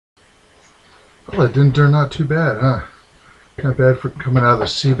Well, it didn't turn out too bad, huh? Not bad for coming out of the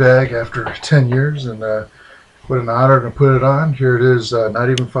sea bag after 10 years, and what an honor to put it on. Here it is, not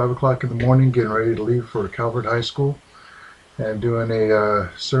even 5 o'clock in the morning, getting ready to leave for Calvert High School and doing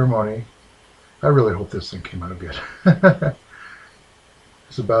a ceremony. I really hope this thing came out good.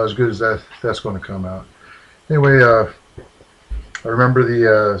 It's about as good as that's going to come out. Anyway, I remember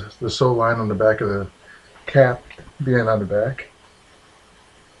the sew line on the back of the cap being on the back.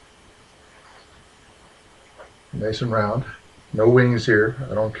 Nice and round. No wings here.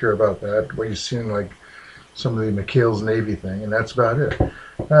 I don't care about that. What you see in like some of the McHale's Navy thing, and that's about it.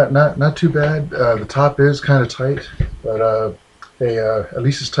 Not too bad. The top is kind of tight, but hey, at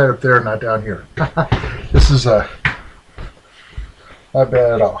least it's tight up there, not down here. This is not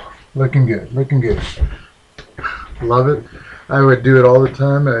bad at all. Looking good. Looking good. Love it. I would do it all the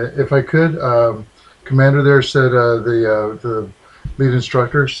time if I could. Commander there said the lead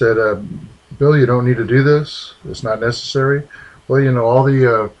instructor said, Bill, you don't need to do this. It's not necessary. Well, you know, all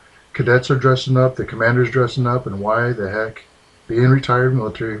the cadets are dressing up, the commander's dressing up, and why the heck, being retired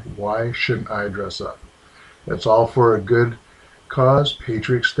military, why shouldn't I dress up? It's all for a good cause,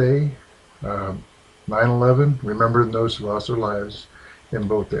 Patriots Day, 9/11, remembering those who lost their lives in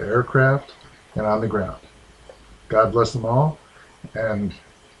both the aircraft and on the ground. God bless them all, and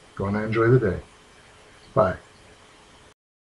going to enjoy the day. Bye.